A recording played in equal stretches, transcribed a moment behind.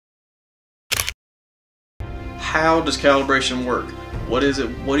how does calibration work? What is it?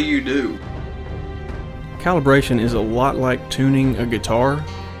 What do you do? Calibration is a lot like tuning a guitar.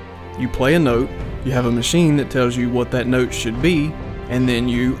 You play a note, you have a machine that tells you what that note should be, and then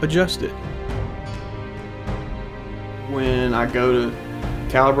you adjust it. When I go to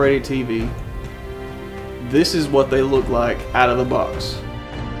Calibrate TV, this is what they look like out of the box.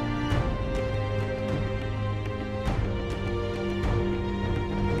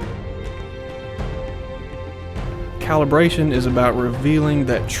 Calibration is about revealing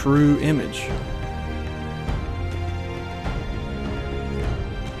that true image.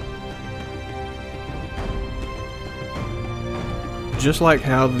 Just like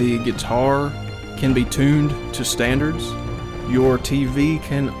how the guitar can be tuned to standards, your TV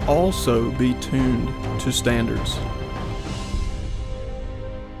can also be tuned to standards.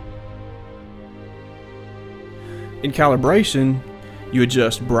 In calibration, you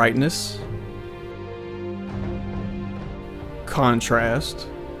adjust brightness, contrast,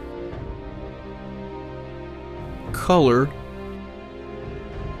 color,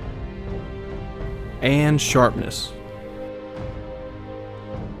 and sharpness,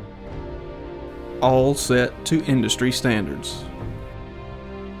 all set to industry standards.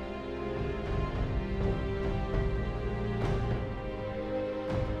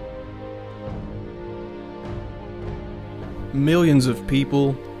 Millions of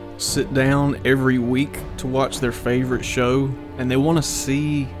people sit down every week to watch their favorite show, and they want to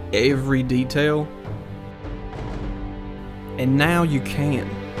see every detail. And now you can.